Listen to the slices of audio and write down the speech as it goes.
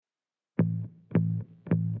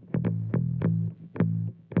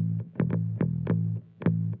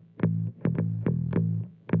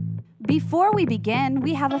Before we begin,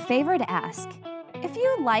 we have a favor to ask. If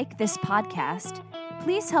you like this podcast,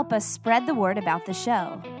 please help us spread the word about the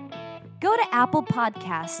show. Go to Apple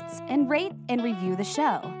Podcasts and rate and review the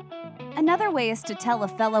show. Another way is to tell a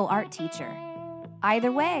fellow art teacher.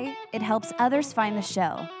 Either way, it helps others find the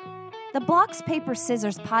show. The Blocks, Paper,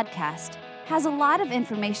 Scissors podcast has a lot of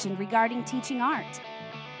information regarding teaching art,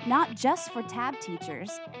 not just for TAB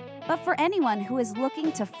teachers, but for anyone who is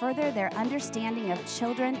looking to further their understanding of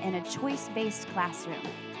children in a choice-based classroom.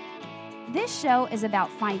 This show is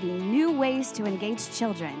about finding new ways to engage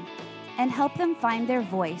children and help them find their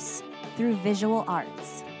voice through visual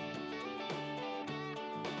arts.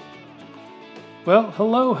 Well,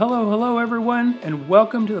 hello, everyone, and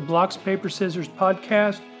welcome to the Blocks, Paper, Scissors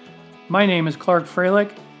podcast. My name is Clark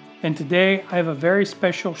Freilich, and today I have a very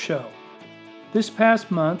special show. This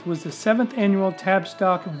past month was the 7th annual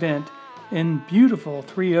TABstock event in beautiful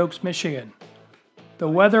Three Oaks, Michigan. The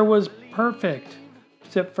weather was perfect,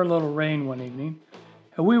 except for a little rain one evening,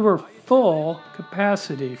 and we were full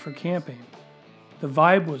capacity for camping. The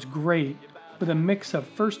vibe was great, with a mix of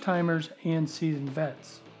first-timers and seasoned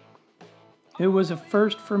vets. It was a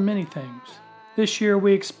first for many things. This year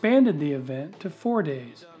we expanded the event to 4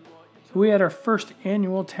 days. We had our first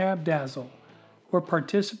annual Tab Dazzle, where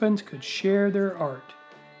participants could share their art.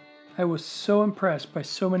 I was so impressed by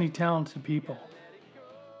so many talented people.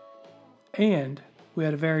 And we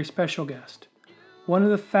had a very special guest, one of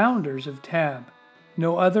the founders of Tab,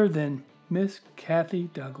 no other than Miss Kathy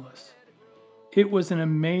Douglas. It was an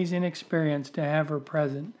amazing experience to have her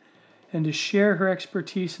present and to share her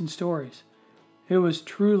expertise and stories. It was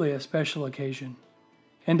truly a special occasion.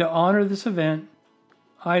 And to honor this event,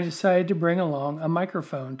 I decided to bring along a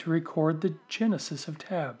microphone to record the genesis of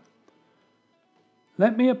Tab.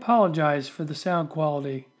 Let me apologize for the sound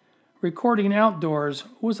quality. Recording outdoors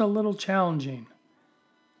was a little challenging.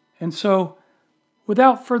 And so,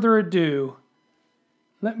 without further ado,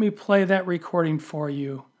 let me play that recording for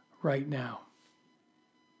you right now.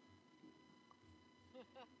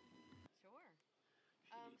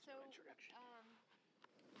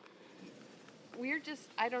 We're just,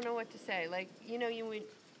 I don't know what to say. Like, you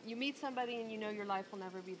meet somebody and you know your life will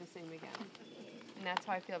never be the same again. And that's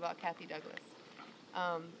how I feel about Kathy Douglas.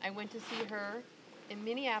 I went to see her in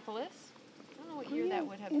Minneapolis. I don't know what year that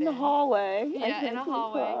would have been. In the hallway. Yeah, in a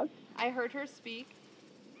hallway. I heard her speak,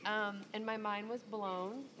 and my mind was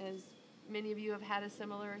blown, as many of you have had a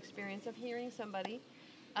similar experience of hearing somebody.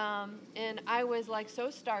 And I was like so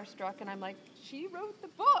starstruck, and I'm like, she wrote the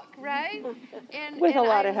book, right? And with a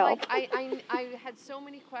lot of help. Like, I had so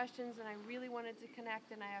many questions, and I really wanted to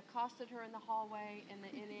connect, and I accosted her in the hallway in the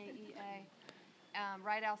NAEA,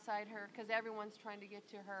 right outside her, because everyone's trying to get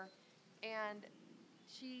to her. And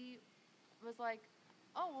she was like,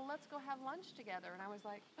 oh, well, let's go have lunch together. And I was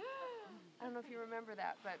like, I don't know if you remember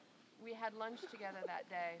that, but we had lunch together that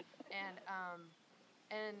day.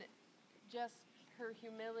 And just her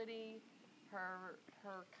humility, her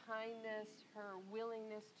kindness, her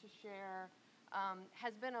willingness to share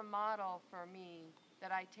has been a model for me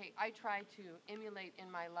that I try to emulate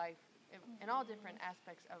in my life, in all different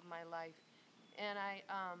aspects of my life. And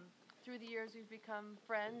through the years, we've become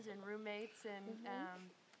friends and roommates, and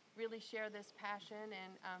really share this passion,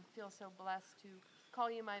 and feel so blessed to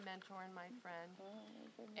call you my mentor and my friend.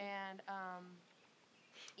 And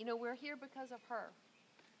we're here because of her.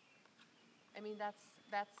 I mean, that's,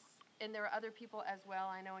 and there are other people as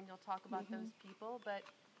well, I know, and you'll talk about those people, but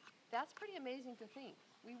that's pretty amazing to think.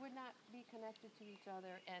 We would not be connected to each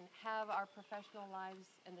other and have our professional lives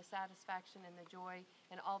and the satisfaction and the joy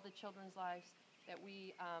and all the children's lives that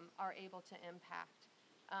we are able to impact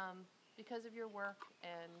because of your work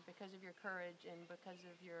and because of your courage and because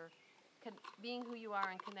of your being who you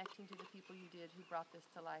are and connecting to the people you did who brought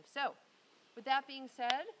this to life. So, with that being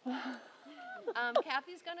said,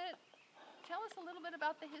 Kathy's going to tell us a little bit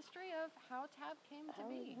about the history of how TAB came to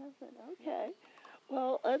be. Okay.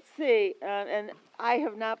 Well, let's see. And I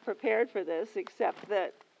have not prepared for this, except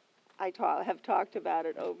that I have talked about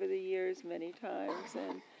it over the years many times.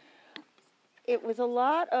 And it was a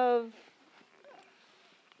lot of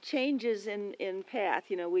changes in path.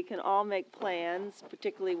 We can all make plans,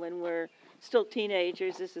 particularly when we're still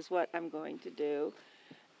teenagers. This is what I'm going to do.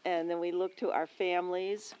 And then we look to our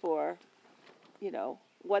families for,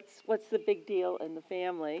 what's the big deal in the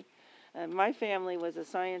family. And my family was a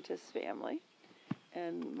scientist family,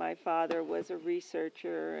 and my father was a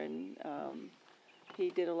researcher, and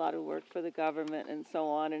he did a lot of work for the government and so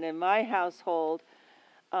on. And in my household,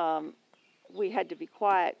 we had to be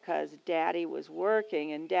quiet because Daddy was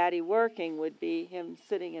working, and Daddy working would be him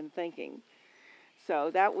sitting and thinking.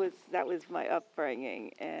 So that was my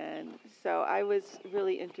upbringing, and so I was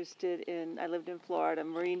really interested in. I lived in Florida,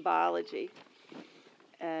 marine biology,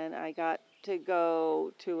 and I got to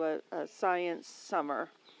go to a science summer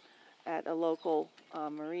at a local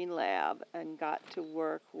marine lab, and got to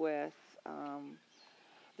work with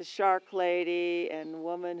the shark lady and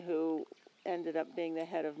woman who ended up being the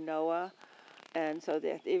head of NOAA, and so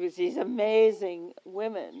it was these amazing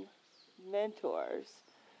women mentors.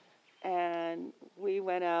 And we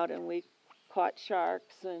went out and we caught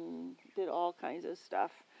sharks and did all kinds of stuff.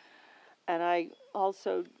 And I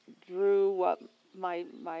also drew what my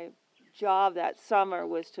job that summer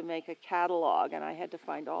was to make a catalog, and I had to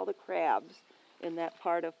find all the crabs in that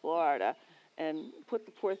part of Florida and put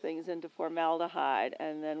the poor things into formaldehyde,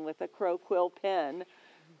 and then with a crow quill pen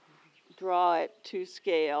draw it to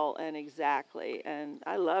scale and exactly, and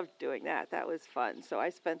I loved doing that. That was fun. So I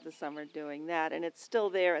spent the summer doing that, and it's still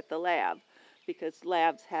there at the lab because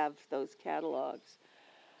labs have those catalogs.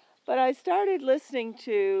 But I started listening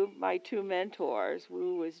to my two mentors,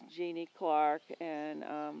 who was Jeannie Clark and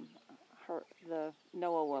the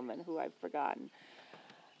NOAA woman who I've forgotten.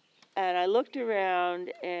 And I looked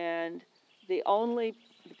around, and the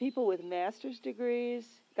people with master's degrees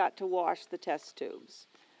got to wash the test tubes.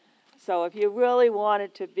 So if you really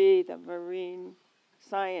wanted to be the marine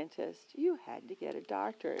scientist, you had to get a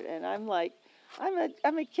doctorate. And I'm like,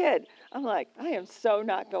 I'm a kid. I'm like, I am so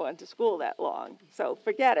not going to school that long. So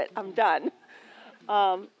forget it. I'm done.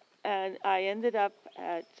 And I ended up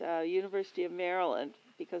at University of Maryland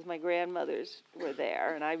because my grandmothers were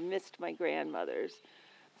there, and I missed my grandmothers.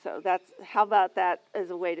 So how about that as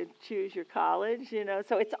a way to choose your college, you know?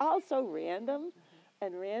 So it's all so random,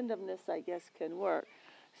 and randomness, I guess, can work.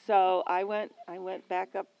 So I went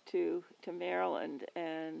back up to Maryland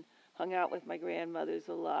and hung out with my grandmothers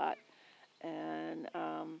a lot. And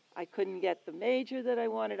I couldn't get the major that I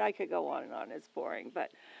wanted. I could go on and on. It's boring.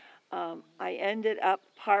 But I ended up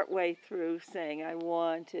partway through saying I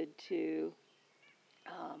wanted to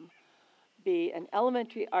be an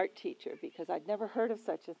elementary art teacher because I'd never heard of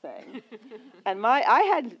such a thing. And I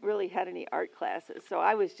hadn't really had any art classes, so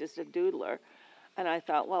I was just a doodler. And I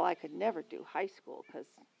thought, well, I could never do high school because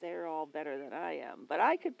they're all better than I am. But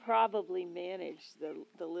I could probably manage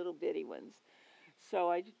the little bitty ones.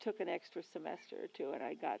 So I took an extra semester or two, and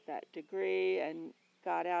I got that degree and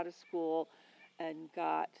got out of school and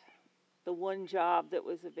got the one job that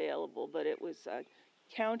was available. But it was a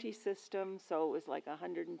county system, so it was like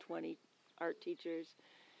 120 art teachers.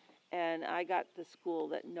 And I got the school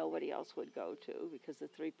that nobody else would go to because the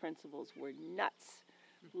three principals were nuts.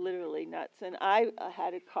 Literally nuts. And I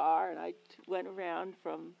had a car, and I went around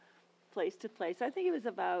from place to place. I think it was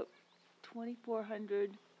about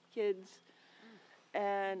 2,400 kids.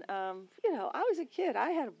 And, I was a kid.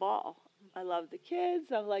 I had a ball. I loved the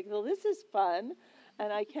kids. I'm like, well, this is fun.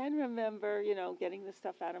 And I can remember, getting the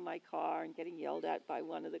stuff out of my car and getting yelled at by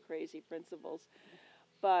one of the crazy principals.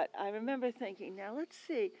 But I remember thinking, now let's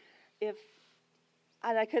see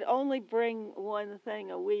and I could only bring one thing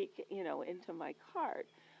a week, into my cart.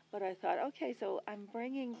 But I thought, okay, so I'm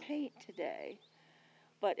bringing paint today.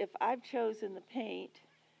 But if I've chosen the paint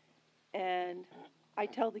and I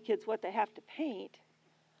tell the kids what they have to paint,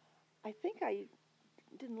 I think I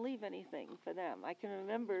didn't leave anything for them. I can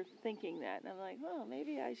remember thinking that. And I'm like, well,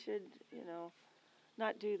 maybe I should,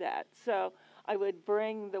 not do that. So I would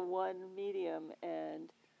bring the one medium and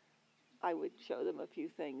I would show them a few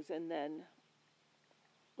things and then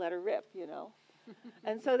let her rip,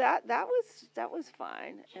 And so that was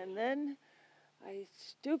fine. And then I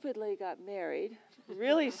stupidly got married,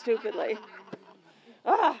 really stupidly.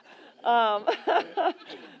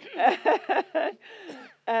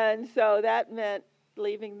 And so that meant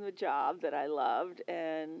leaving the job that I loved,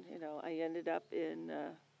 and I ended up in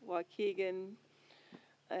Waukegan,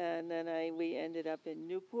 and then we ended up in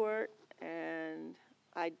Newport, and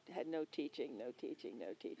I had no teaching.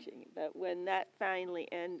 But when that finally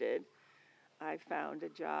ended, I found a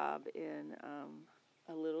job in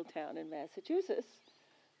a little town in Massachusetts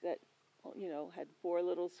that, had 4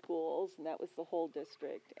 little schools, and that was the whole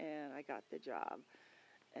district, and I got the job.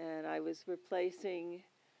 And I was replacing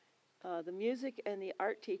the music and the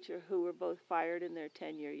art teacher who were both fired in their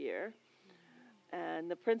tenure year.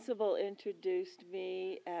 And the principal introduced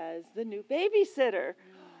me as the new babysitter.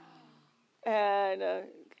 And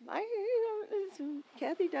it's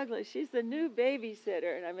Kathy Douglas, she's the new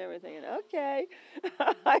babysitter. And I remember thinking, okay,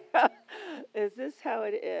 is this how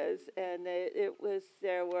it is? And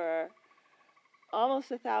there were almost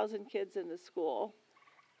 1,000 kids in the school.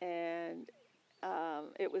 And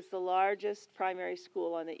it was the largest primary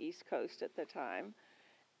school on the East Coast at the time.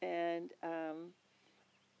 And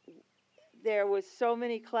there was so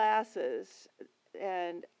many classes,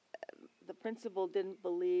 and the principal didn't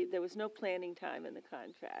believe there was no planning time in the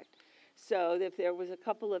contract. So if there was a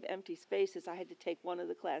couple of empty spaces, I had to take one of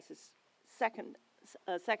the classes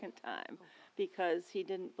a second time, because he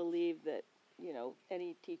didn't believe that,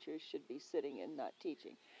 any teachers should be sitting and not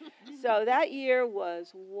teaching. So that year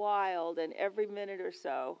was wild, and every minute or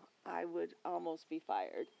so, I would almost be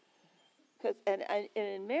fired. And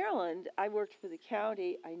in Maryland, I worked for the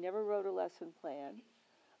county. I never wrote a lesson plan.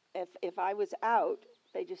 If I was out,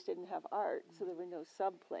 they just didn't have art, so there were no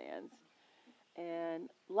sub-plans. And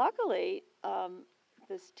luckily,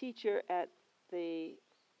 this teacher at the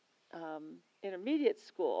intermediate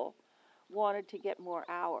school wanted to get more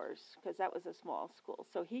hours, because that was a small school.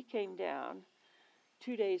 So he came down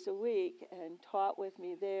 2 days a week and taught with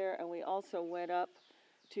me there, and we also went up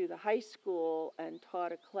to the high school and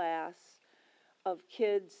taught a class of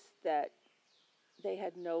kids that they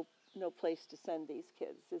had no place to send these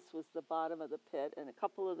kids. This was the bottom of the pit, and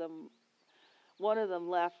one of them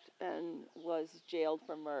left and was jailed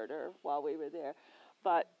for murder while we were there.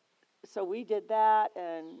 But so we did that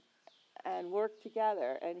and worked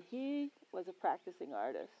together, and he was a practicing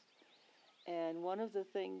artist. And one of the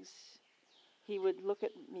things, he would look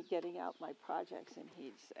at me getting out my projects, and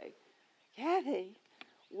he'd say, "Kathy,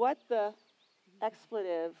 what the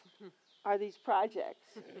expletive are these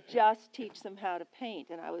projects? Just teach them how to paint."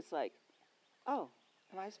 And I was like, "Oh,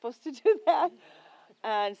 am I supposed to do that?"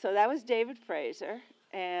 And so that was David Fraser,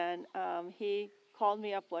 and he called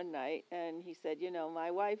me up one night, and he said,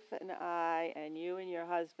 "My wife and I and you and your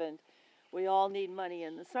husband, we all need money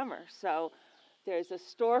in the summer. So there's a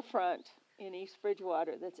storefront in East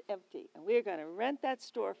Bridgewater that's empty, and we're going to rent that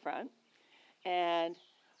storefront, and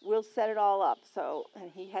we'll set it all up."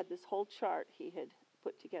 And he had this whole chart he had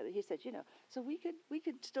put together. He said, "So we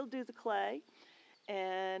could still do the clay,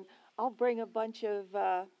 and I'll bring a bunch of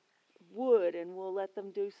wood, and we'll let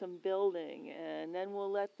them do some building, and then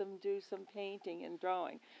we'll let them do some painting and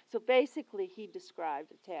drawing." So basically, he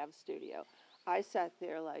described a TAB studio. I sat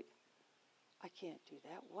there like, I can't do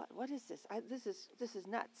that. What is this? This is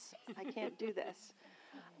nuts. I can't do this.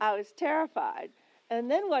 I was terrified.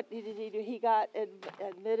 And then what did he do? He got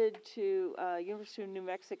admitted to University of New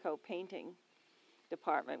Mexico painting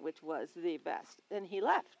department, which was the best. And he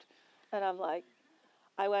left. And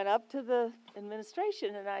I went up to the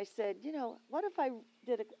administration and I said, what if I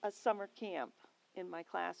did a summer camp in my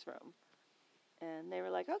classroom? And they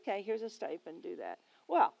were like, "Okay, here's a stipend, do that."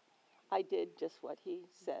 Well, I did just what he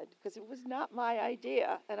said, because it was not my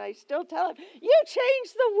idea. And I still tell him, "You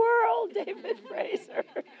changed the world, David Fraser."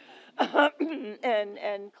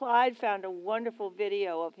 And Clyde found a wonderful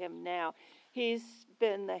video of him now. He's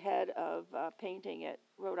been the head of painting at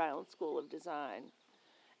Rhode Island School of Design,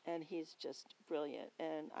 and he's just brilliant.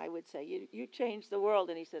 And I would say, you changed the world.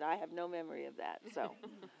 And he said, "I have no memory of that." So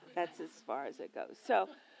that's as far as it goes. So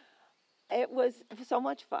it was so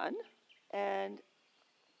much fun, and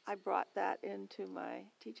I brought that into my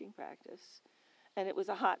teaching practice. And it was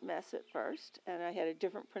a hot mess at first, and I had a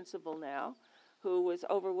different principal now who was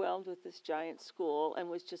overwhelmed with this giant school and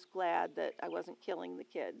was just glad that I wasn't killing the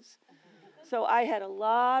kids. So I had a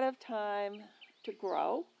lot of time to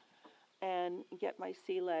grow and get my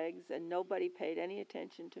sea legs, and nobody paid any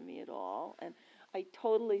attention to me at all. And I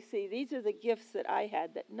totally see these are the gifts that I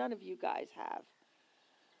had that none of you guys have.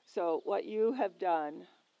 So what you have done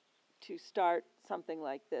to start something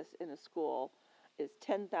like this in a school is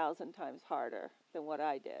 10,000 times harder than what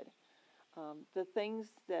I did. The things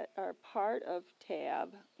that are part of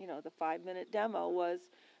TAB, the 5-minute demo was,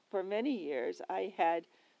 for many years, I had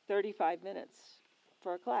 35 minutes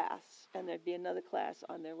for a class, and there'd be another class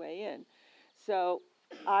on their way in. So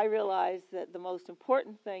I realized that the most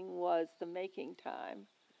important thing was the making time.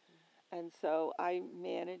 And so I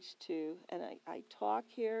managed to, and I talk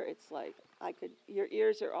here, it's like your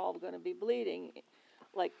ears are all going to be bleeding,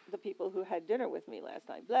 like the people who had dinner with me last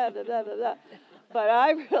night, blah, blah, blah, blah, blah. But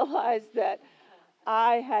I realized that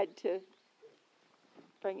I had to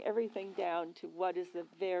bring everything down to what is the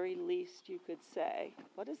very least you could say.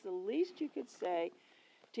 What is the least you could say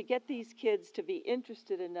to get these kids to be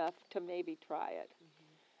interested enough to maybe try it?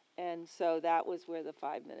 And so that was where the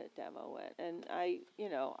 5-minute demo went. And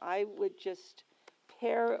I would just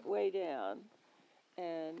pare it way down.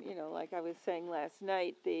 And, like I was saying last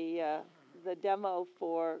night, the demo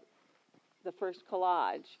for the first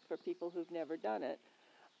collage, for people who've never done it,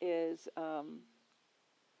 is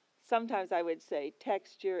sometimes I would say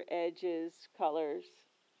texture, edges, colors,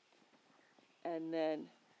 and then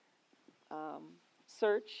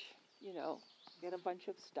search, get a bunch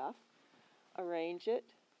of stuff, arrange it,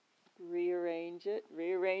 rearrange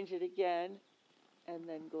it again, and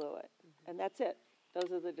then glue it. And that's it.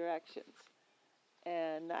 Those are the directions.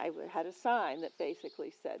 And I had a sign that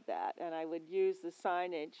basically said that. And I would use the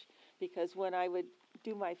signage because when I would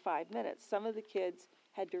do my 5 minutes, some of the kids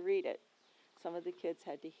had to read it. Some of the kids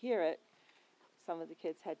had to hear it. Some of the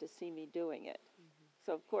kids had to see me doing it.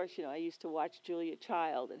 So, of course, I used to watch Julia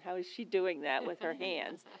Child, and how is she doing that with her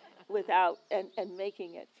hands without, and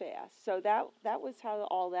making it fast. So that was how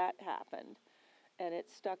all that happened, and it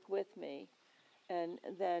stuck with me. And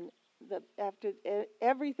then after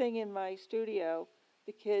everything in my studio,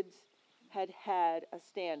 the kids had a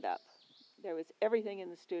stand-up. Everything in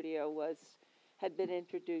the studio had been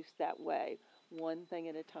introduced that way, one thing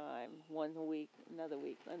at a time, one week, another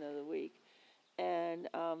week, another week. And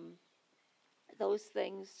those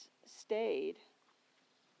things stayed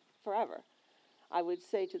forever. I would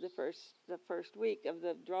say to the first week of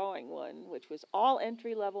the drawing one, which was all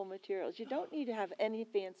entry-level materials. You don't need to have any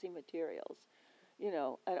fancy materials.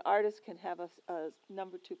 An artist can have a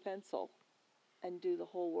number 2 pencil and do the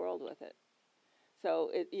whole world with it.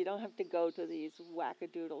 So you don't have to go to these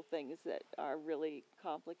wackadoodle things that are really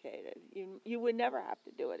complicated. You would never have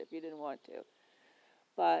to do it if you didn't want to.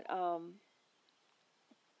 But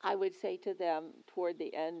I would say to them toward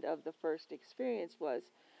the end of the first experience was,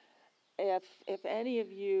 if any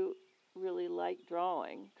of you really like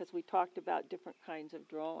drawing, because we talked about different kinds of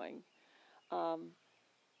drawing,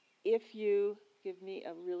 if you give me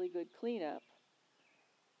a really good cleanup,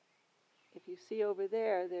 if you see over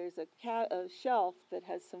there, there's a shelf that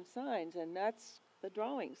has some signs, and that's the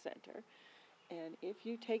drawing center. And if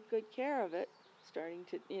you take good care of it, starting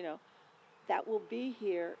to, that will be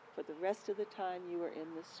here for the rest of the time you are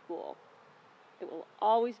in this school. It will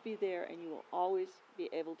always be there, and you will always be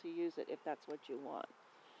able to use it if that's what you want.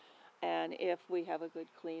 And if we have a good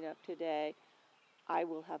cleanup today, I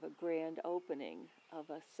will have a grand opening of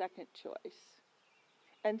a second choice.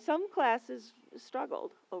 And some classes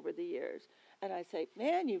struggled over the years. And I say,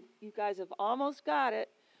 man, you guys have almost got it,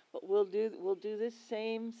 but we'll do this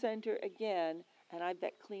same center again, and I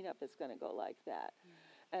bet cleanup is going to go like that.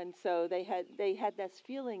 And so they had this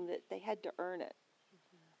feeling that they had to earn it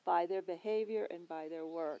by their behavior and by their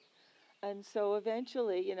work. And so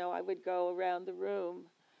eventually, I would go around the room,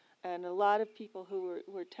 and a lot of people who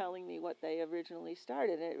were telling me what they originally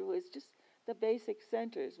started. And it was just the basic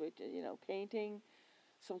centers, which, painting,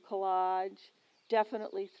 some collage,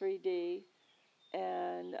 definitely 3D,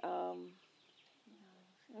 and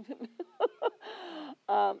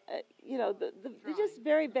just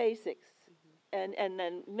very basics, and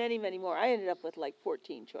then many, many more. I ended up with like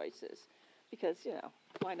 14 choices because,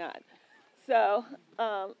 why not? So,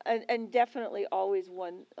 and definitely always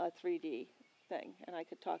one 3D thing, and I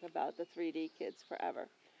could talk about the 3D kids forever.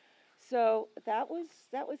 So that was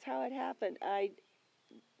how it happened. I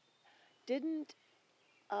didn't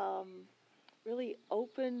really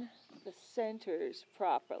open the centers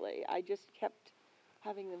properly. I just kept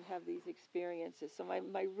having them have these experiences. So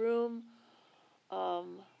my room,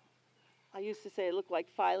 I used to say it looked like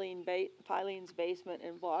Filene's basement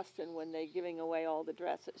in Boston when they're giving away all the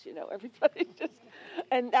dresses. Everybody just,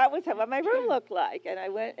 and that was what my room looked like. And I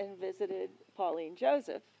went and visited Pauline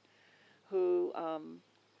Joseph, who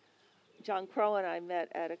John Crow and I met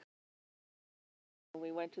at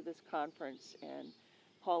we went to this conference, and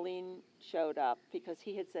Pauline showed up because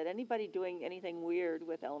he had said, anybody doing anything weird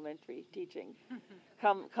with elementary teaching,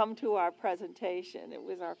 come to our presentation. It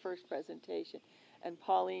was our first presentation. And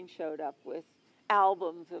Pauline showed up with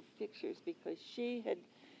albums of pictures because she had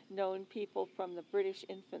known people from the British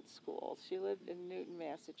infant schools. She lived in Newton,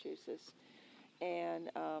 Massachusetts.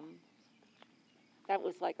 And that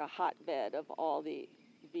was like a hotbed of all the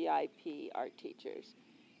VIP art teachers.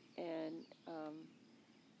 And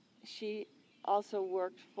she also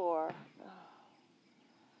worked for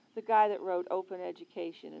the guy that wrote Open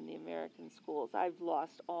Education in the American Schools. I've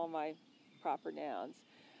lost all my proper nouns.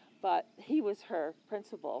 But he was her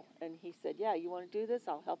principal, and he said, yeah, you want to do this?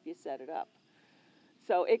 I'll help you set it up.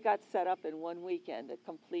 So it got set up in one weekend, a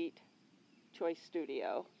complete choice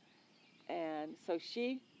studio. And so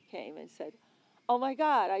she came and said, oh, my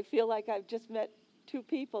God, I feel like I've just met 2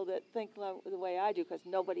 people that think the way I do, because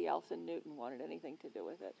nobody else in Newton wanted anything to do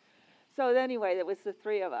with it. So anyway, it was the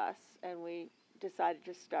 3 of us, and we decided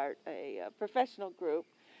to start a professional group,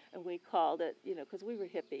 and we called it, because we were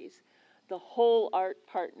hippies, the Whole Art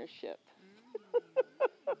Partnership.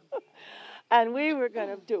 And we were going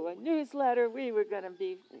to do a newsletter. We were going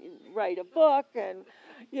to write a book, and,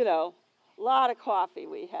 a lot of coffee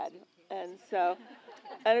we had. And so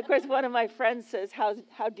And of course, one of my friends says,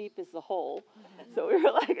 how deep is the hole? So we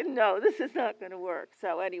were like, no, this is not going to work.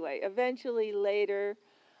 So anyway, eventually later,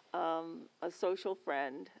 a social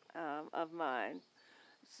friend of mine's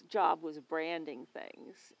job was branding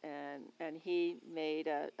things, and he made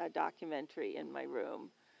a documentary in my room,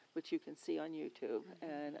 which you can see on YouTube.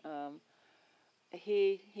 And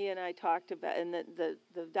he and I talked about, and the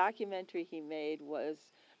documentary he made was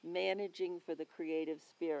managing for the creative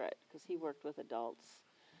spirit, because he worked with adults.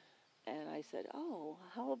 And I said, oh,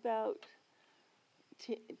 how about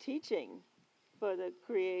teaching for the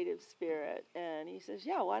creative spirit? And he says,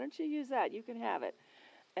 yeah, why don't you use that? You can have it.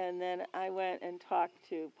 And then I went and talked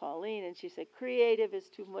to Pauline, and she said, creative is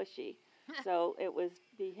too mushy. So it was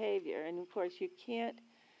behavior. And of course, you can't,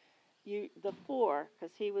 the four,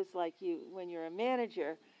 because he was like, when you're a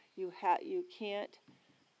manager, you can't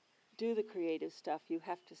do the creative stuff. You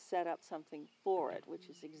have to set up something for it, which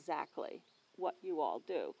is exactly what you all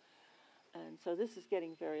do. And so this is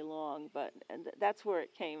getting very long, but that's where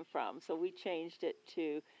it came from. So we changed it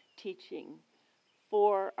to teaching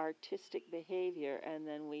for artistic behavior, and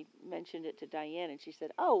then we mentioned it to Diane, and she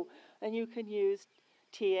said, oh, and you can use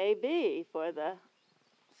TAB for the,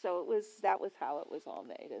 so that was how it was all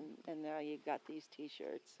made, and now you've got these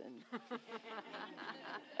T-shirts and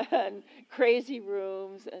and crazy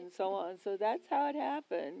rooms and so on. So that's how it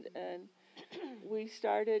happened, and we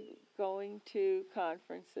started going to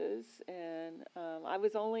conferences, and I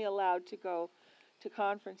was only allowed to go to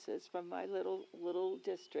conferences from my little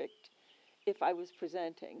district if I was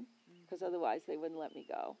presenting, because otherwise they wouldn't let me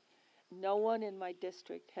go. No one in my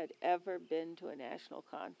district had ever been to a national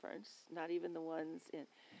conference, not even the ones in,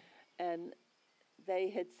 and they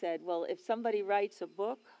had said, well, if somebody writes a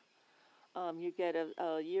book, you get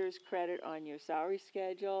a year's credit on your salary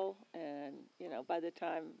schedule, and by the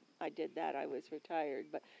time I did that, I was retired,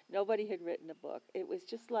 but nobody had written a book. It was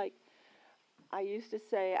just like, I used to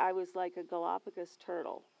say I was like a Galapagos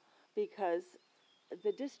turtle, because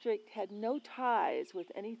the district had no ties with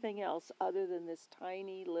anything else other than this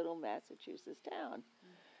tiny little Massachusetts town.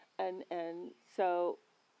 And so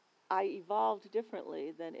I evolved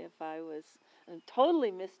differently than if I was, and totally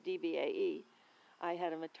missed DBAE. I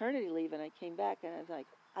had a maternity leave, and I came back, and I was like,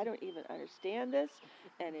 I don't even understand this,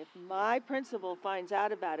 and if my principal finds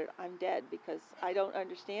out about it, I'm dead, because I don't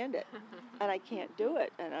understand it, and I can't do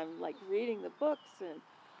it. And I'm like reading the books, and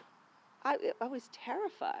I was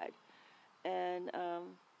terrified. And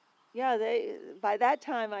by that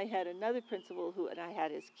time I had another principal and I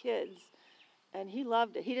had his kids, and he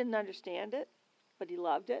loved it. He didn't understand it, but he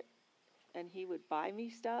loved it, and he would buy me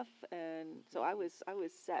stuff, and so I was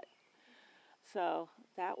set. So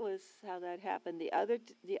that was how that happened. The other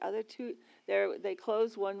two, they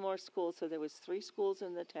closed one more school, so there was 3 schools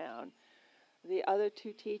in the town. The other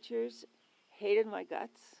 2 teachers hated my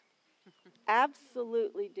guts,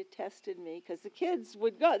 absolutely detested me, because the kids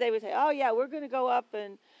would go. They would say, oh yeah, we're going to go up,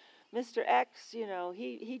 and Mr. X,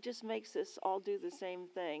 he just makes us all do the same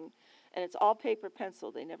thing. And it's all paper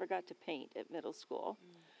pencil. They never got to paint at middle school.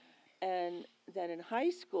 And then in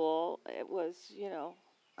high school, it was,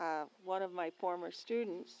 one of my former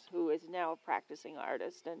students, who is now a practicing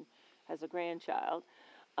artist and has a grandchild,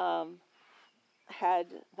 had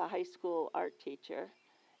the high school art teacher,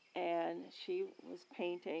 and she was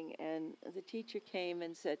painting, and the teacher came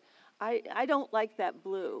and said, I don't like that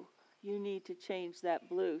blue. You need to change that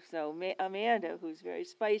blue. So Amanda, who's very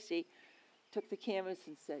spicy, took the canvas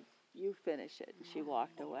and said, you finish it. And she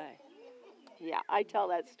walked away. Yeah, I tell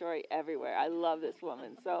that story everywhere. I love this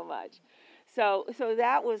woman so much. So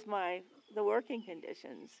that was the working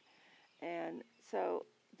conditions. And so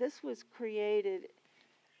this was created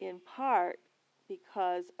in part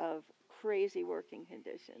because of crazy working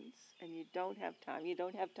conditions, and you don't have time. You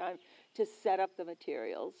don't have time to set up the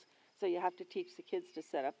materials, so you have to teach the kids to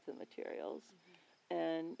set up the materials.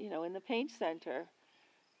 And, in the paint center,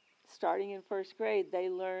 starting in first grade, they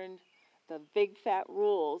learned the big fat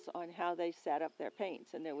rules on how they set up their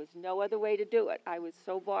paints, and there was no other way to do it. I was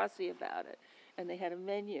so bossy about it. And they had a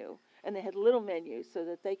menu, and they had little menus so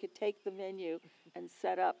that they could take the menu and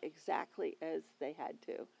set up exactly as they had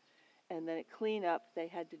to. And then at cleanup, they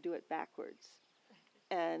had to do it backwards.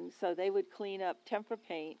 And so they would clean up tempera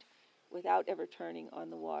paint without ever turning on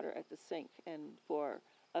the water at the sink. And for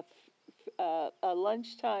a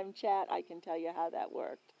lunchtime chat, I can tell you how that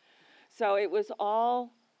worked. So it was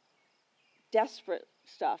all desperate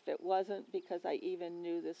stuff. It wasn't because I even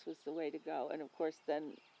knew this was the way to go. And of course,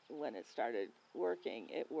 then when it started working,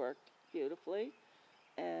 it worked beautifully.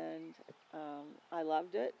 And I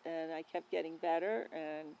loved it, and I kept getting better,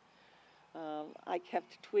 and I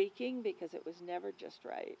kept tweaking because it was never just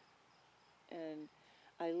right. And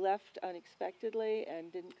I left unexpectedly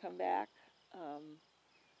and didn't come back.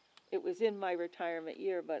 It was in my retirement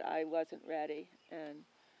year, but I wasn't ready, and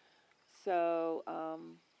so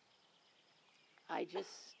I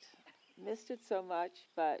just missed it so much.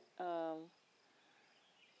 But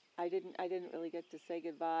I didn't really get to say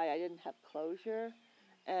goodbye. I didn't have closure,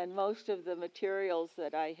 and most of the materials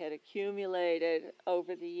that I had accumulated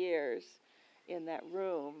over the years in that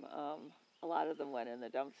room, a lot of them went in the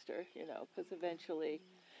dumpster, because eventually,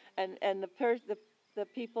 and the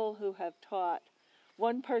people who have taught,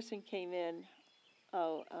 one person came in,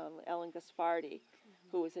 Ellen Gaspardi,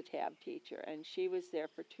 who was a TAB teacher, and she was there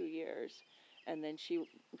for 2 years, and then she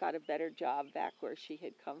got a better job back where she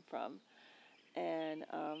had come from, and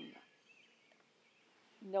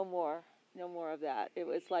no more of that. It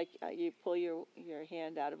was like you pull your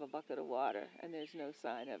hand out of a bucket of water, and there's no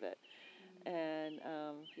sign of it, and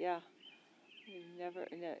you never.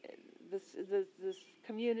 This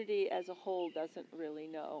community as a whole doesn't really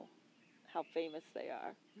know how famous they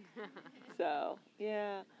are. So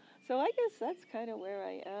yeah. So I guess that's kind of where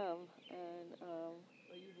I am, and Well,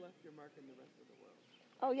 you've left your mark in the rest of the world.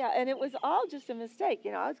 oh yeah, and it was all just a mistake.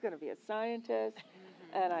 I was going to be a scientist,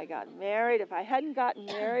 and I got married. If I hadn't gotten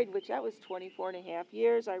married, which that was 24 and a half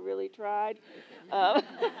years, I really tried.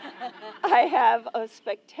 I have a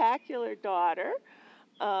spectacular daughter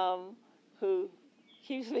who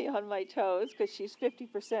keeps me on my toes because she's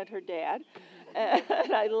 50% her dad,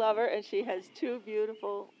 and I love her, and she has 2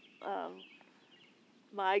 beautiful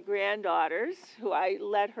my granddaughters, who I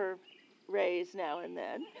let her raise now and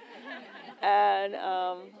then. And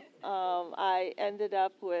I ended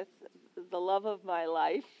up with the love of my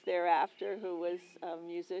life thereafter, who was a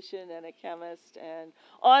musician and a chemist and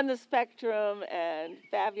on the spectrum and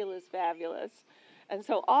fabulous. And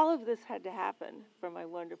so all of this had to happen for my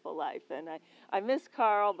wonderful life. And I miss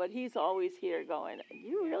Carl, but he's always here going, "Are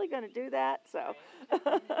you really going to do that?" So,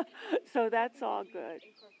 so that's all good.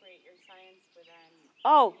 Incorporate your science within.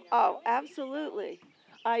 Oh, absolutely.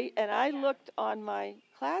 I looked on my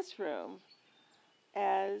classroom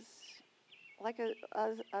as like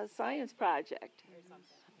a science project,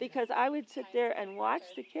 because I would sit there and watch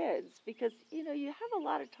the kids, because you have a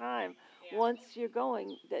lot of time once you're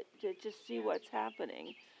going to just see what's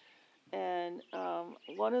happening. And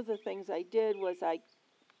one of the things I did was I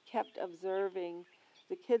kept observing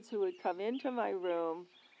the kids who would come into my room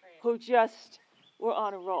who just were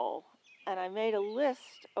on a roll. And I made a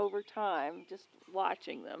list over time, just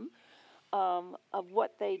watching them, of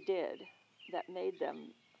what they did that made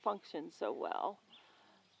them function so well.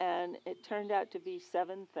 And it turned out to be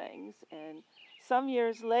 7 things. And some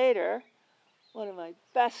years later, one of my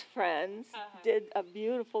best friends did a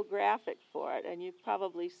beautiful graphic for it. And you've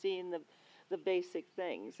probably seen the basic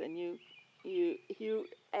things. And you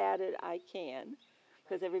added "I can,"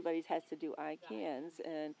 because everybody has to do "I cans,"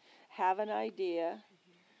 and have an idea.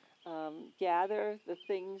 Gather the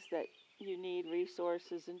things that you need,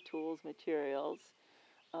 resources and tools, materials,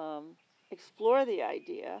 explore the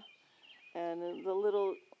idea, and the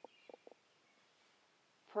little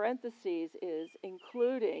parentheses is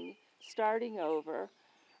including starting over,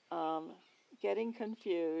 getting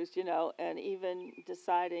confused, and even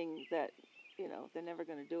deciding that, they're never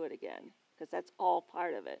going to do it again, because that's all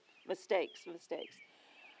part of it. Mistakes.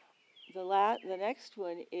 The next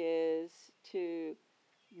one is to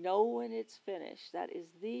know when it's finished. That is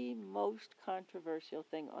the most controversial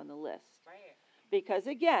thing on the list. Right. Because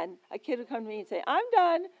again, a kid would come to me and say, "I'm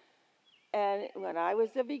done." And when I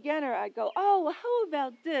was a beginner, I'd go, "Oh, well, how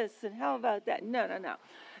about this and how about that?" No.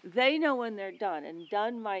 They know when they're done. And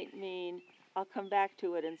done might mean I'll come back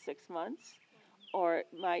to it in 6 months, or it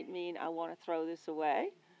might mean I want to throw this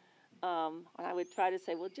away. And I would try to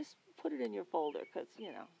say, "Well, just put it in your folder," because,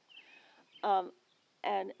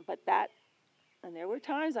 and there were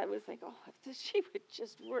times I would think, "Oh, if she would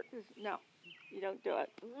just work." No, you don't do it.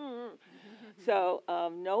 So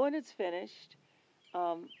know when it's finished.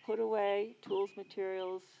 Put away tools,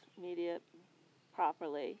 materials, media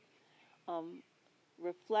properly.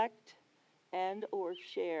 Reflect and or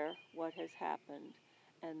share what has happened,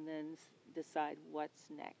 and then decide what's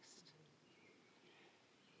next.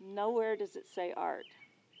 Nowhere does it say art.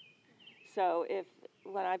 So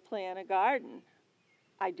when I plant a garden,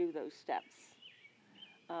 I do those steps.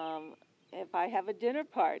 If I have a dinner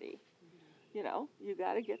party, you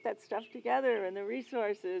got to get that stuff together and the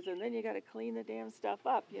resources, and then you got to clean the damn stuff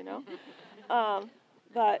up,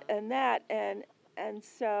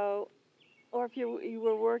 So, or if you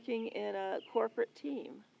were working in a corporate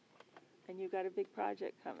team, and you got a big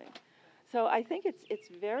project coming. So I think it's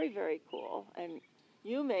very, very cool, and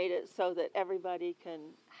you made it so that everybody can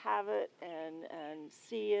have it and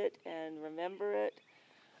see it and remember it.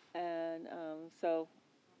 And so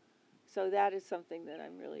that is something that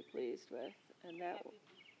I'm really pleased with. And that.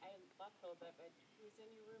 I left a little bit, but who's in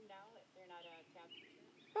your room now? They're not a TAB teacher?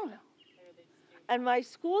 Oh no. Or they just do? And my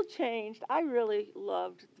school changed. I really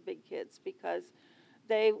loved the big kids because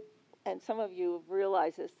they, and some of you have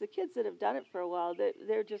realized this, the kids that have done it for a while,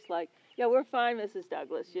 they're just like, yeah, we're fine, Mrs.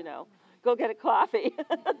 Douglas, go get a coffee.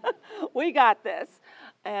 We got this.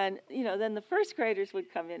 And, then the first graders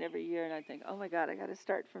would come in every year, and I'd think, oh my God, I got to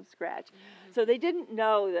start from scratch. So they didn't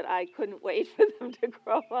know that I couldn't wait for them to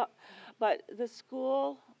grow up. But the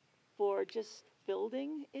school, for just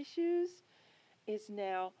building issues, is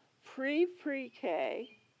now pre-K,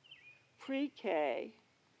 pre-K,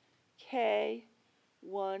 K,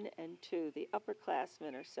 1 and 2. The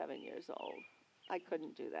upperclassmen are 7 years old. I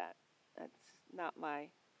couldn't do that. That's not my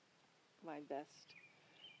best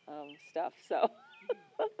stuff. So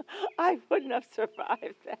I wouldn't have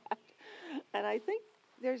survived that. And I think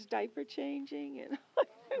there's diaper changing. And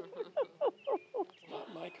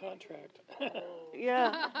Not my contract.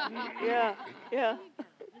 yeah.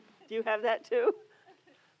 Do you have that too?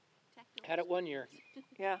 Had it 1 year,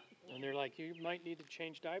 Yeah. and they're like, you might need to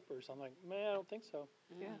change diapers. I'm like, man, I don't think so.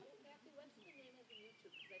 Yeah. Kathy, what's the name of the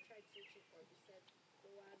YouTube? Because I tried searching for it. You said go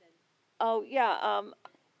on and. Oh yeah.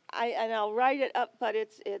 I'll write it up, but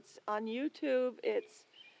it's on YouTube. It's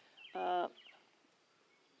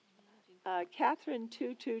Catherine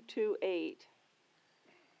 2228,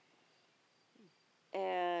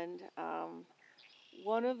 and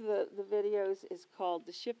one of the videos is called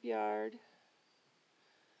The Shipyard,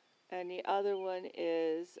 and the other one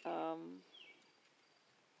is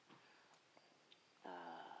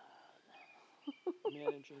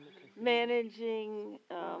managing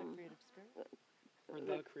Creative spirit. Or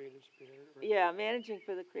the creative spirit. Or yeah, managing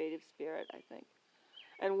for the creative spirit, I think.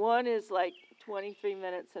 And one is like 23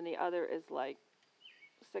 minutes, and the other is like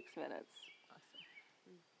 6 minutes.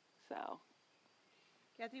 So.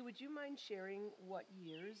 Kathy, would you mind sharing what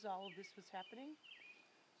years all of this was happening?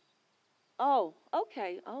 Oh,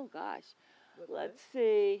 okay. Oh gosh. What Let's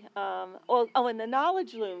see. And the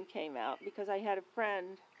Knowledge Loom came out because I had a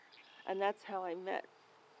friend, and that's how I met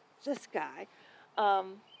this guy.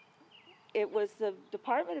 It was the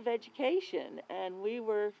Department of Education, and we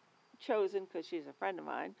were chosen, because she's a friend of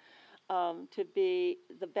mine, to be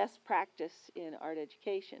the best practice in art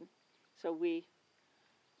education. So we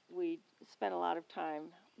spent a lot of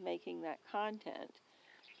time making that content.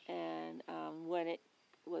 And when it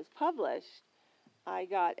was published, I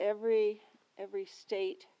got every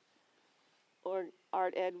state or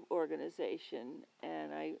art ed organization,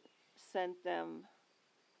 and I sent them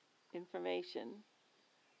information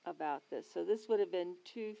about this. So this would have been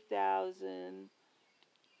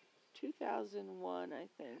 2001, I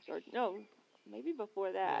think, or no, maybe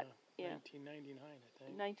before that. Yeah. 1999, I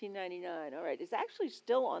think. 1999. All right. It's actually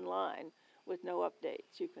still online with no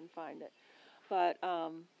updates. You can find it. But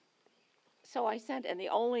so I sent, and the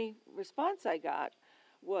only response I got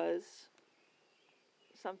was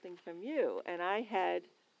something from you. And I had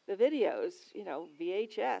the videos,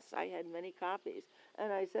 VHS. I had many copies.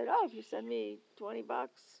 And I said, oh, if you send me $20,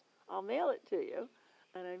 I'll mail it to you.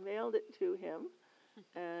 And I mailed it to him.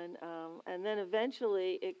 And then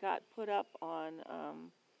eventually it got put up on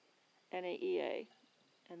NAEA.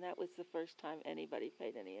 And that was the first time anybody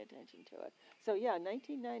paid any attention to it. So, yeah,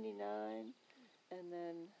 1999. And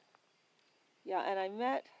then, yeah, and I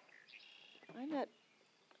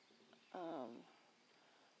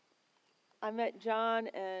met John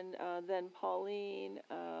and then Pauline.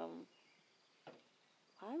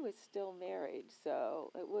 I was still married,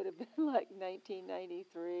 so it would have been like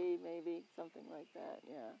 1993, maybe, something like that,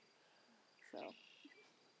 yeah. So,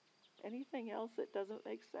 anything else that doesn't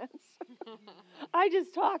make sense? I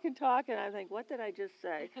just talk, and I think, what did I just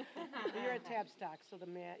say? You're at TABstock, so the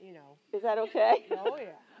man, Is that okay? Oh,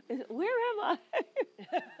 yeah. Where am I?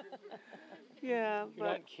 Yeah, You're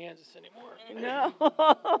not in Kansas anymore. No.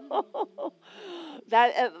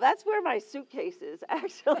 That's where my suitcase is,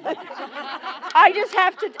 actually. I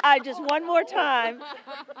just one more time.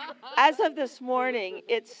 As of this morning,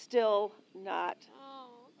 it's still not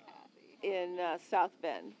in South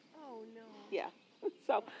Bend. Oh, no. Yeah.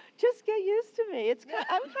 So just get used to me.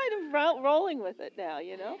 I'm kind of rolling with it now,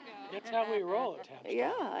 That's how we roll at TABstock.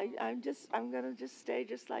 Yeah, I'm gonna just stay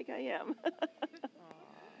just like I am.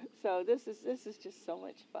 So this is just so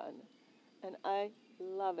much fun, and I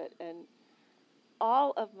love it. And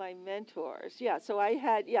all of my mentors, so I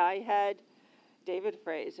had David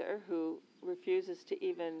Fraser, who refuses to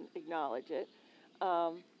even acknowledge it.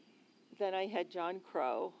 Then I had John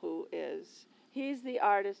Crow, who is He's the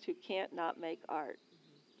artist who can't not make art.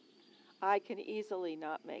 I can easily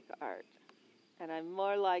not make art. And I'm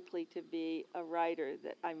more likely to be a writer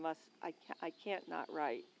that I can't not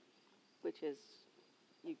write, which is,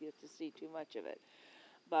 you get to see too much of it.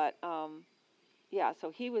 But, yeah,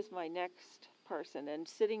 so he was my next person. And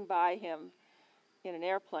sitting by him in an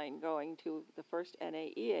airplane going to the first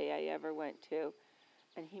NAEA I ever went to,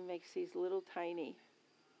 and he makes these little tiny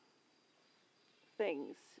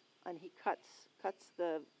things, and he cuts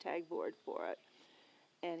the tag board for it,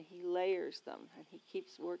 and he layers them, and he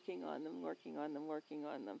keeps working on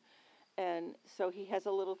them. And so he has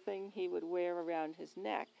a little thing he would wear around his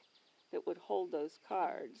neck that would hold those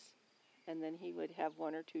cards, and then he would have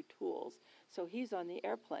one or two tools. So he's on the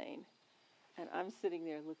airplane, and I'm sitting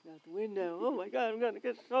there looking out the window. Oh my God, I'm going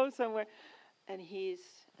to go somewhere. And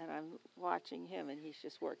I'm watching him, and he's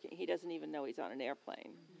just working. He doesn't even know he's on an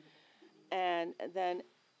airplane. And then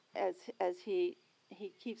as he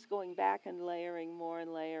keeps going back and layering more.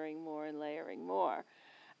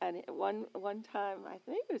 And one time, I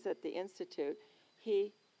think it was at the Institute,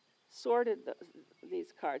 he sorted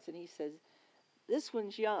these cards, and he says, this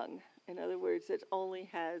one's young. In other words, it only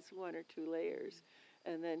has one or two layers.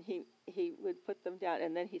 And then he would put them down,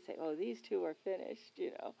 and then he'd say, oh, these two are finished,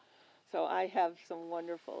 So I have some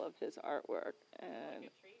wonderful of his artwork. And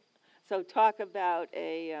so talk about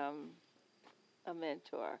a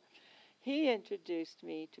mentor. He introduced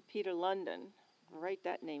me to Peter London. Write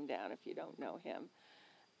that name down if you don't know him.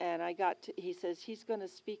 And he says he's going to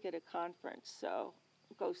speak at a conference, so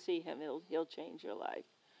go see him. He'll change your life.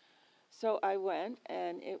 So I went,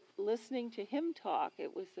 and listening to him talk,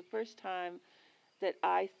 it was the first time that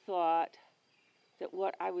I thought that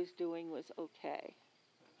what I was doing was okay.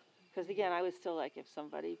 Because again, I was still like, if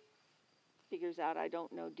somebody figures out I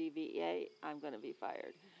don't know DBA, I'm going to be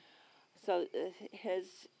fired. So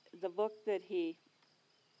the book that he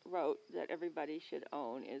wrote that everybody should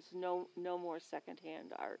own is No More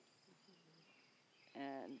Secondhand Art.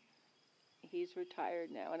 And he's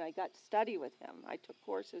retired now, and I got to study with him. I took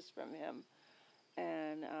courses from him,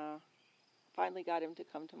 and finally got him to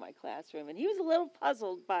come to my classroom. And he was a little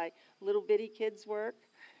puzzled by little bitty kids' work,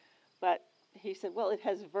 but he said, well, it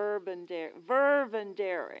has verve and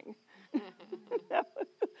daring.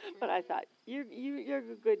 But I thought, you're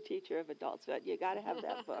a good teacher of adults, but you got to have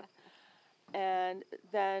that book. And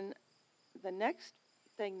then the next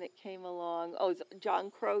thing that came along,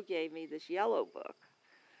 John Crow gave me this yellow book,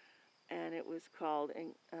 and it was called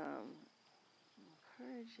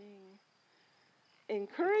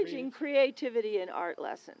Encouraging Creativity in Art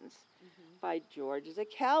Lessons by George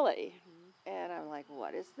Zacchelli. And I'm like,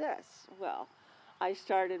 what is this? Well, I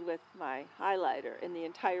started with my highlighter, and the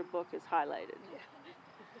entire book is highlighted.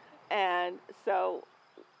 And so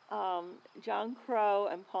John Crow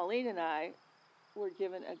and Pauline and I were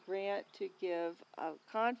given a grant to give a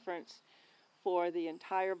conference for the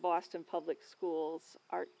entire Boston Public Schools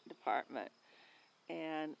art department.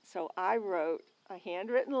 And so I wrote a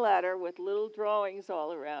handwritten letter with little drawings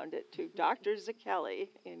all around it to Dr. Zacchelli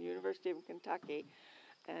in University of Kentucky.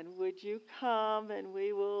 And would you come, and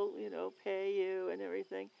we will, pay you and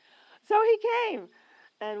everything. So he came,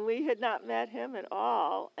 and we had not met him at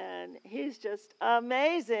all. And he's just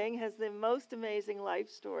amazing, has the most amazing life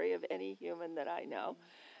story of any human that I know.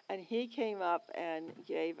 And he came up and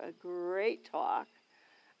gave a great talk.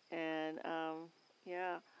 And, and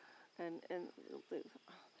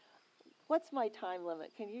what's my time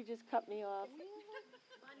limit? Can you just cut me off?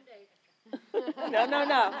 Monday.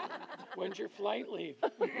 No. When's your flight leave?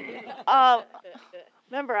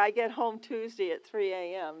 Remember, I get home Tuesday at 3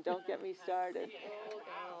 a.m. Don't get me started.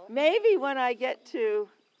 Maybe when I get to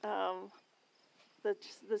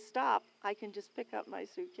the stop, I can just pick up my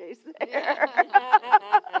suitcase there.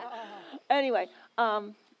 Anyway,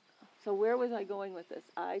 so where was I going with this?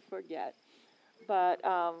 I forget. But,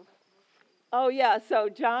 so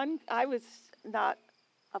John, I was not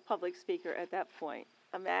a public speaker at that point,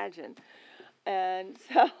 imagine. And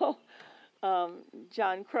so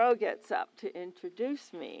John Crow gets up to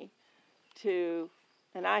introduce me to,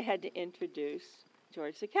 and I had to introduce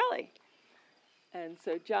George Zacchelli. And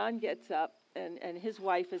so John gets up, and his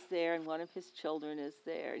wife is there, and one of his children is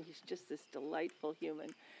there, and he's just this delightful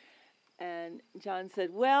human. And John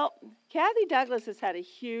said, well, Kathy Douglas has had a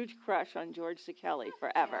huge crush on George Zacchelli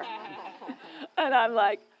forever. And I'm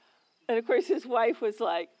like, and of course his wife was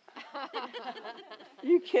like,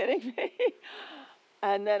 you kidding me?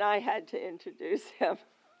 And then I had to introduce him.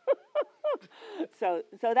 So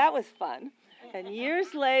that was fun. And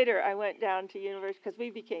years later, I went down to university, because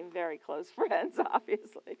we became very close friends,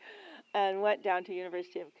 obviously. and went down to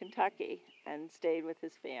University of Kentucky and stayed with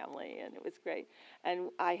his family, and it was great.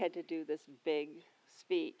 And I had to do this big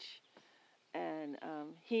speech, and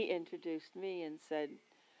he introduced me and said,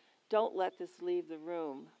 "Don't let this leave the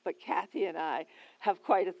room, but Kathy and I have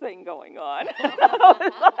quite a thing going on." I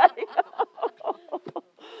was like,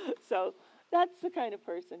 so that's the kind of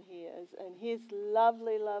person he is, and he's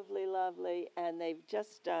lovely, lovely, lovely. And they've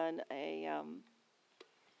just done a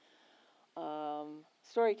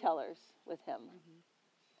storytellers with him,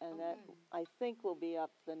 and that I think will be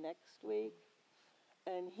up the next week.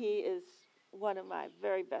 And he is one of my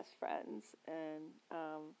very best friends, and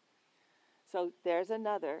so there's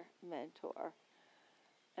another mentor.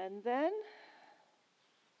 And then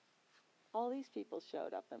all these people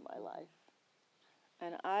showed up in my life,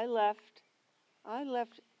 and I left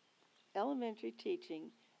elementary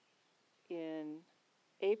teaching in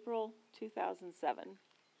April 2007,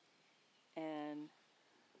 and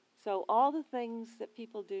so all the things that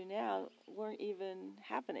people do now weren't even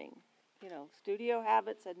happening. Studio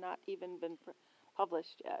Habits had not even been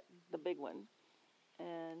published yet, the big one.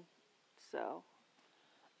 And so,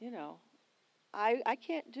 I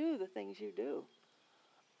can't do the things you do.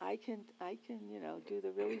 I can do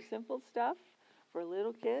the really simple stuff for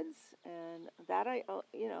little kids, and that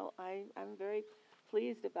I'm very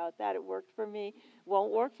pleased about that. It worked for me.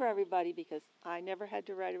 Won't work for everybody because I never had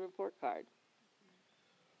to write a report card,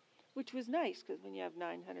 which was nice because when you have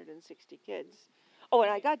 960 kids. Oh,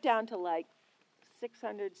 and I got down to like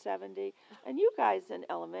 670. And you guys in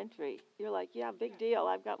elementary, you're like, yeah, big deal.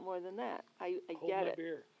 I've got more than that. I get it.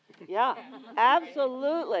 Beer. Yeah,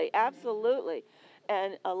 absolutely, absolutely.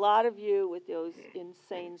 And a lot of you with those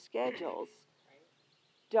insane schedules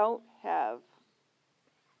don't have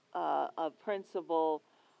a principal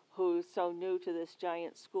who's so new to this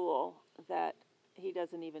giant school that he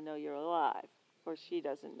doesn't even know you're alive, or she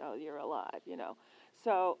doesn't know you're alive,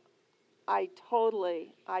 So I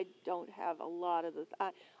don't have a lot of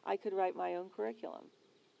I could write my own curriculum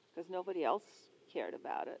because nobody else cared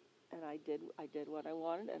about it. And I did what I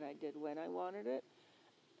wanted, and I did when I wanted it.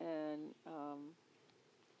 And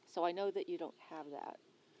so I know that you don't have that.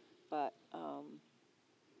 But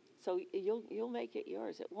so you'll make it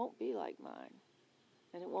yours. It won't be like mine.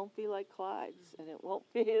 And it won't be like Clyde's, and it won't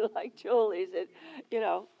be like Julie's.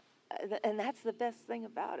 And that's the best thing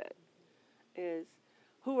about it, is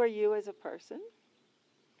who are you as a person?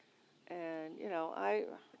 And,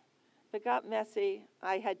 if it got messy,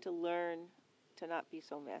 I had to learn to not be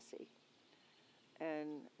so messy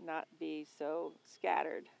and not be so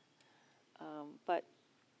scattered. But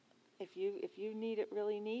if you need it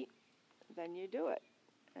really neat, then you do it.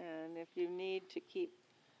 And if you need to keep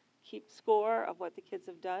score of what the kids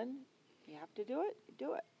have done, you have to do it, you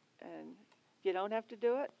do it. And if you don't have to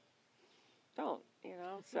do it, don't,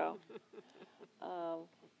 So,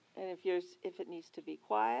 and if it needs to be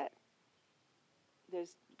quiet,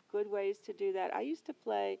 there's good ways to do that. I used to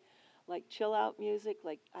play like chill out music.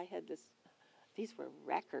 Like I had these were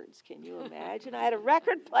records. Can you imagine? I had a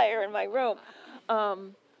record player in my room.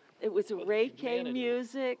 It was Ray K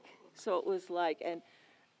music. So it was like, and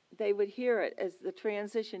they would hear it as the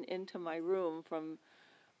transition into my room from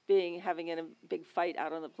having a big fight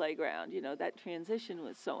out on the playground. That transition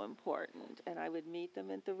was so important. And I would meet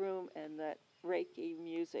them in the room, and that Reiki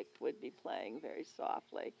music would be playing very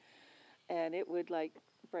softly. And it would like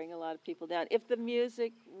bring a lot of people down. If the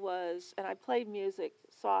music was, and I played music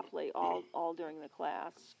softly all during the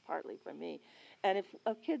class, partly for me. And if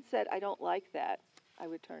a kid said, I don't like that, I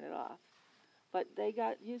would turn it off. But they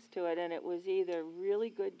got used to it, and it was either really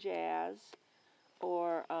good jazz,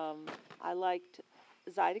 or I liked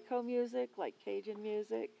Zydeco music, like Cajun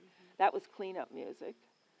music. That was cleanup music.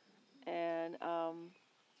 And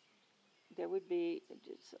there would be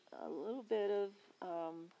just a little bit of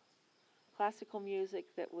classical music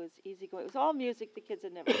that was easygoing. It was all music the kids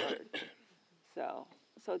had never heard. So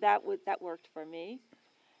that worked for me,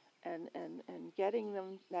 and getting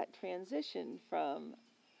them that transition from,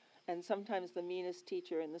 and sometimes the meanest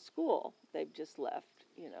teacher in the school, they've just left,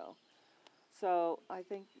 So I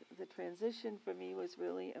think the transition for me was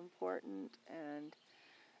really important, and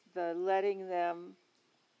the letting them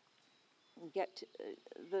get to,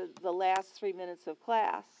 the last 3 minutes of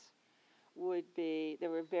class would be, there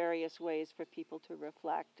were various ways for people to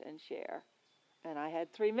reflect and share. And I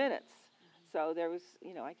had 3 minutes. So there was,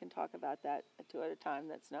 I can talk about that two at a time,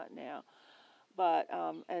 that's not now. But,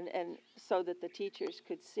 and so that the teachers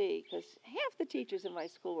could see, because half the teachers in my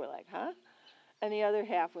school were like, huh? And the other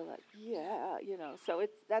half were like, yeah, so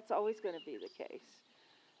that's always going to be the case.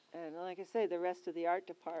 And like I say, the rest of the art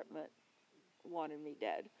department wanted me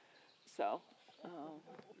dead. So,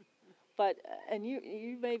 But, and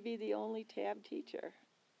you may be the only TAB teacher.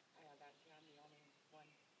 I'm the only one.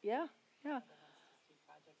 Yeah, yeah, The ones to do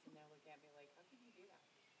projects, and they'll look at me like, how can you do that?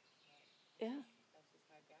 yeah, That's just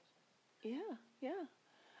my passion. yeah, yeah.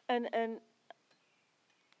 And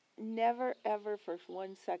never, ever for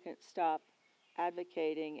 1 second stop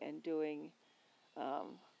advocating and doing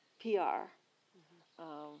PR.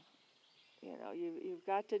 You've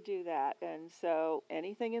got to do that. And so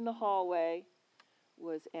anything in the hallway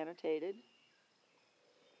was annotated,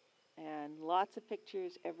 and lots of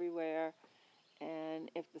pictures everywhere. And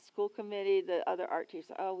if the school committee, the other art teachers,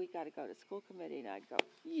 oh, we got to go to school committee, and I'd go,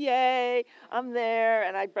 yay, I'm there,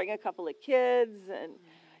 and I'd bring a couple of kids, and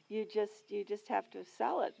you just have to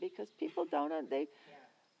sell it because people don't.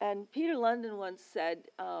 And Peter London once said,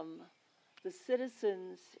 the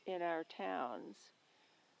citizens in our towns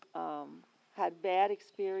had bad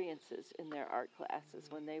experiences in their art classes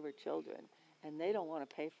when they were children, and they don't want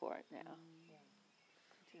to pay for it now.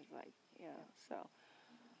 It's like,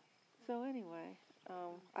 so anyway,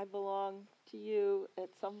 I belong to you at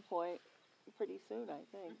some point pretty soon, I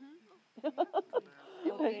think.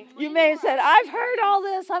 You may have said, I've heard all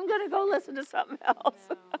this, I'm going to go listen to something else.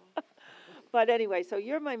 But anyway, so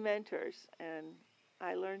you're my mentors, and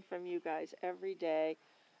I learn from you guys every day,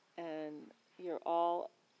 and you're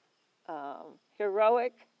all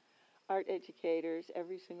heroic art educators,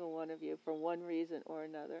 every single one of you, for one reason or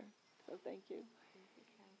another. So thank you.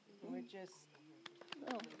 We're just,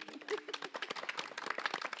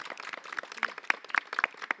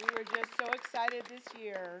 we were just so excited this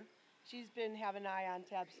year. She's been having an eye on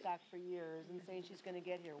TABstock for years and saying she's going to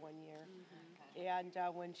get here one year. And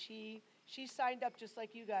when she signed up just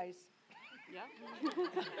like you guys. Yeah.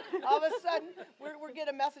 All of a sudden, we're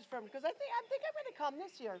getting a message from her because I think I'm going to come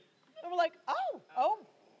this year. And we're like, oh,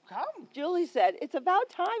 come. Julie said, it's about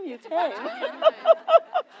time you came.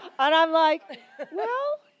 And I'm like,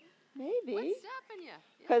 well, maybe. What's stopping you?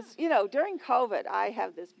 Because, during COVID, I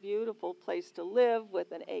have this beautiful place to live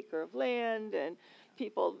with an acre of land and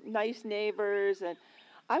people, nice neighbors. And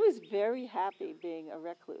I was very happy being a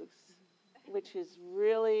recluse, which is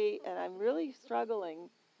really, and I'm really struggling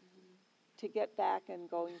to get back and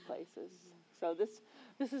going places. So this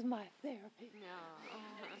is my therapy.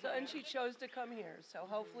 So, and she chose to come here. So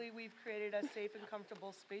hopefully we've created a safe and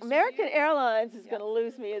comfortable space. American for you. Airlines is going to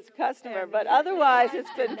lose me as a customer, but otherwise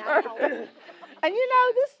it's been perfect. And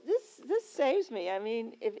this saves me. I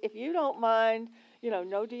mean, if you don't mind,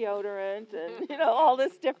 no deodorant and all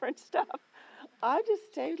this different stuff, I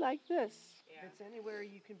just stay like this. If it's anywhere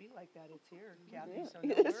you can be like that, it's here, Kathy. Yeah, So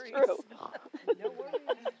no it's worries. true. No worries.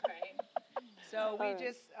 Right. So we All right.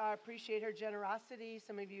 just appreciate her generosity.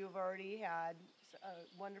 Some of you have already had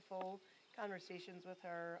wonderful conversations with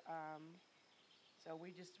her. So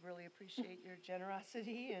we just really appreciate your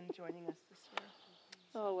generosity and joining us this year.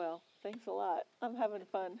 Oh, well, thanks a lot. I'm having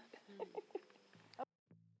fun.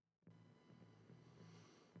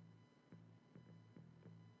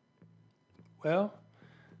 Well,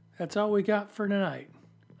 that's all we got for tonight.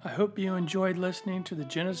 I hope you enjoyed listening to the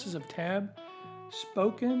Genesis of TAB,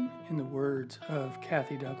 spoken in the words of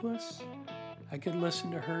Kathy Douglas. I could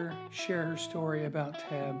listen to her share her story about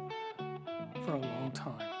TAB for a long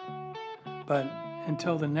time. But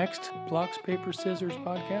until the next Blocks, Paper, Scissors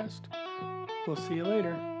podcast, we'll see you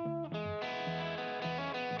later.